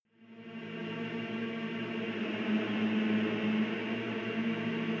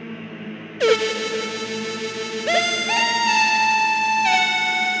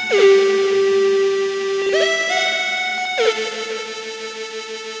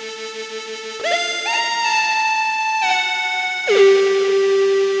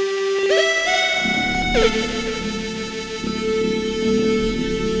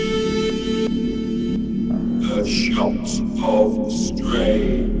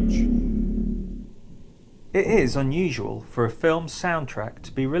It is unusual for a film's soundtrack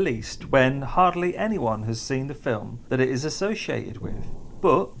to be released when hardly anyone has seen the film that it is associated with.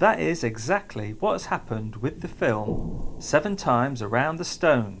 But that is exactly what has happened with the film Seven Times Around the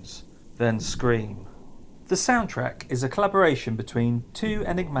Stones, Then Scream. The soundtrack is a collaboration between two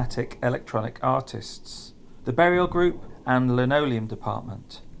enigmatic electronic artists, the Burial Group and Linoleum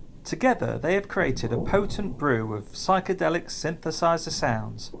Department. Together they have created a potent brew of psychedelic synthesizer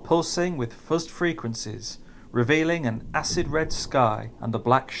sounds, pulsing with fuzzed frequencies, revealing an acid red sky and the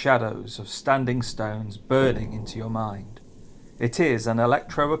black shadows of standing stones burning into your mind. It is an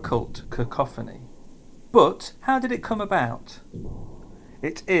electro-occult cacophony. But how did it come about?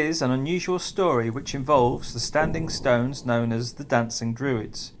 It is an unusual story which involves the standing stones known as the Dancing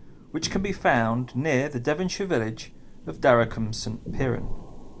Druids, which can be found near the Devonshire village of Darracombe St Piran.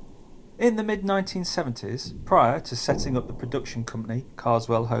 In the mid-1970s, prior to setting up the production company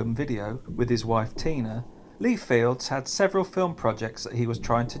Carswell Home Video with his wife Tina, Lee Fields had several film projects that he was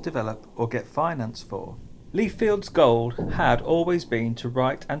trying to develop or get finance for. Lee Fields' goal had always been to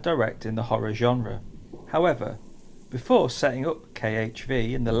write and direct in the horror genre. However, before setting up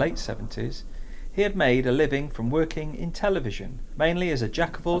KHV in the late 70s, he had made a living from working in television, mainly as a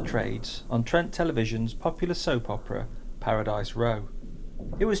jack of all trades on Trent Television's popular soap opera Paradise Row.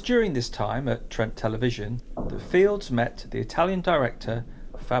 It was during this time at Trent Television that Fields met the Italian director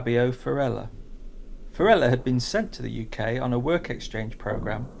Fabio Farella. Farella had been sent to the UK on a work exchange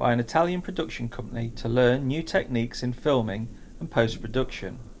programme by an Italian production company to learn new techniques in filming and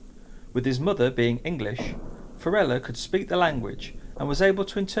post-production. With his mother being English, Farella could speak the language and was able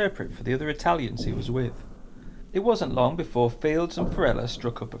to interpret for the other Italians he was with. It wasn't long before Fields and Farella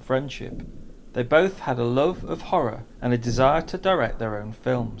struck up a friendship. They both had a love of horror and a desire to direct their own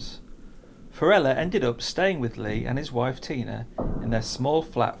films. Farella ended up staying with Lee and his wife Tina in their small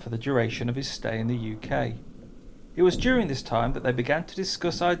flat for the duration of his stay in the UK. It was during this time that they began to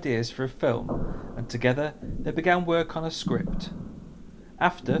discuss ideas for a film, and together they began work on a script.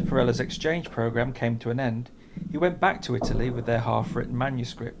 After Farella's exchange programme came to an end, he went back to Italy with their half-written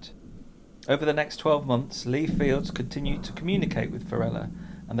manuscript. Over the next 12 months, Lee Fields continued to communicate with Farella,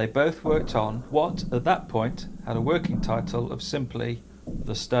 and they both worked on what, at that point, had a working title of simply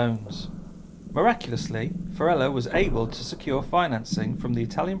The Stones. Miraculously, Farella was able to secure financing from the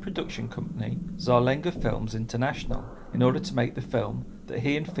Italian production company Zarlenga Films International in order to make the film that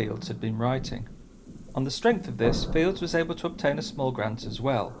he and Fields had been writing. On the strength of this, Fields was able to obtain a small grant as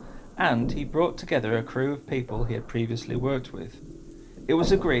well, and he brought together a crew of people he had previously worked with. It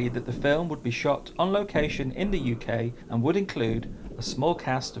was agreed that the film would be shot on location in the UK and would include a small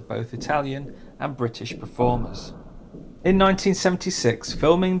cast of both Italian and British performers. In 1976,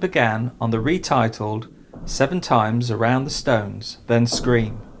 filming began on the retitled Seven Times Around the Stones, Then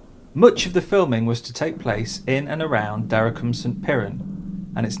Scream. Much of the filming was to take place in and around Darracombe St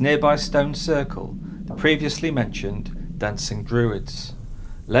Piran and its nearby stone circle, the previously mentioned Dancing Druids.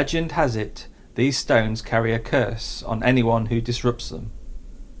 Legend has it these stones carry a curse on anyone who disrupts them.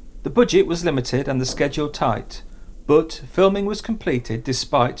 The budget was limited and the schedule tight, but filming was completed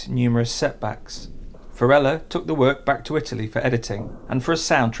despite numerous setbacks. Farella took the work back to Italy for editing and for a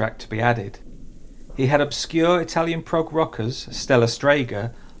soundtrack to be added. He had obscure Italian prog rockers Stella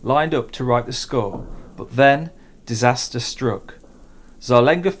Strega lined up to write the score, but then disaster struck.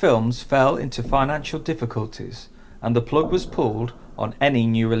 Zarlenga Films fell into financial difficulties and the plug was pulled on any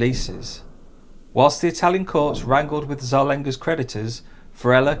new releases. Whilst the Italian courts wrangled with Zarlenga's creditors,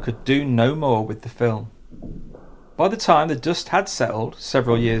 Farella could do no more with the film. By the time the dust had settled,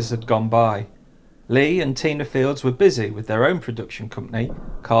 several years had gone by. Lee and Tina Fields were busy with their own production company,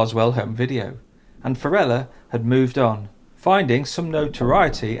 Carswell Home Video, and Farella had moved on, finding some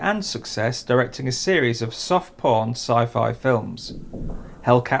notoriety and success directing a series of soft porn sci-fi films,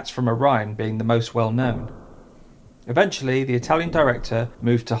 Hellcats from Orion being the most well known. Eventually, the Italian director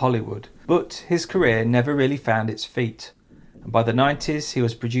moved to Hollywood, but his career never really found its feet, and by the 90s he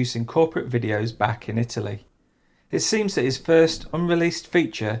was producing corporate videos back in Italy. It seems that his first unreleased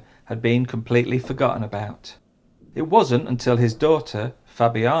feature had been completely forgotten about. It wasn't until his daughter,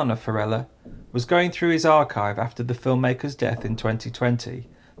 Fabiana Farella, was going through his archive after the filmmaker's death in 2020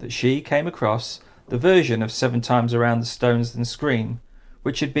 that she came across the version of Seven Times Around the Stones Then Scream,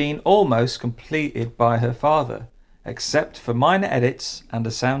 which had been almost completed by her father, except for minor edits and a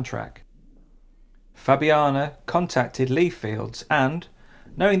soundtrack. Fabiana contacted Lee Fields and,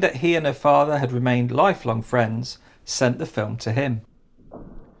 knowing that he and her father had remained lifelong friends, sent the film to him.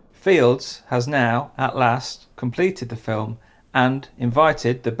 Fields has now, at last, completed the film and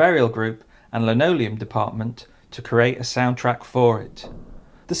invited the Burial Group and Linoleum Department to create a soundtrack for it.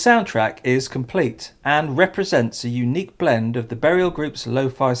 The soundtrack is complete and represents a unique blend of the Burial Group's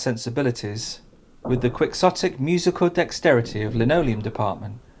lo-fi sensibilities with the quixotic musical dexterity of Linoleum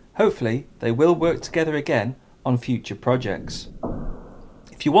Department. Hopefully, they will work together again on future projects.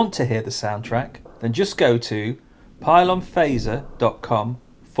 If you want to hear the soundtrack, then just go to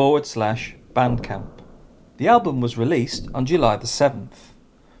pylonphaser.com/Bandcamp. The album was released on July the 7th.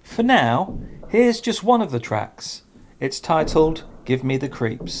 For now, here's just one of the tracks. It's titled Give Me the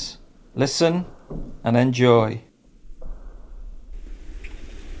Creeps. Listen and enjoy.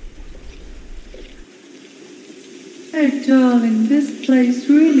 Oh darling, this place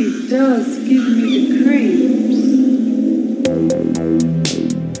really does give me the creeps.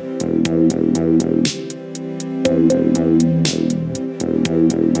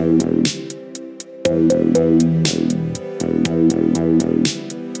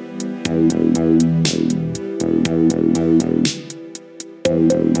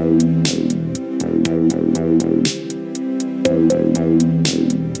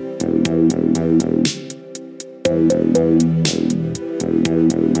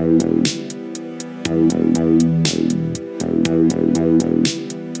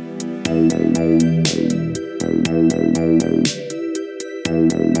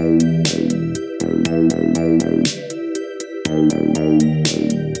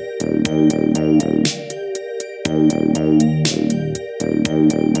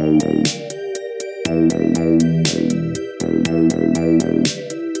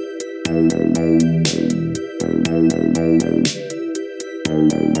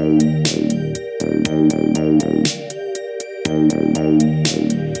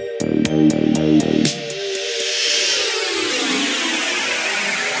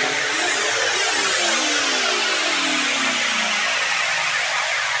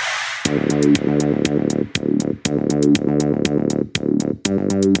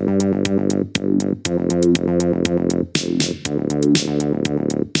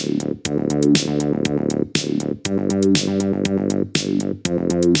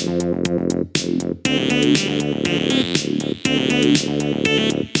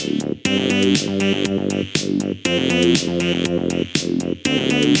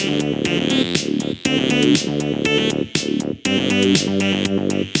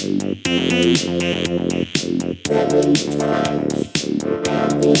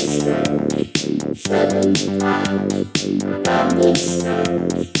 Seven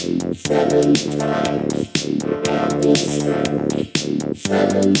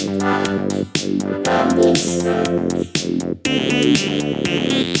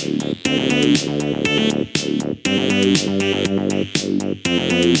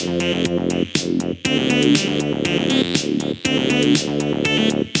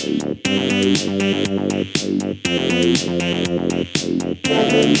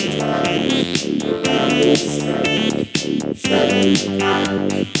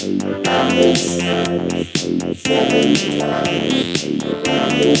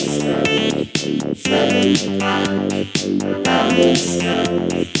times,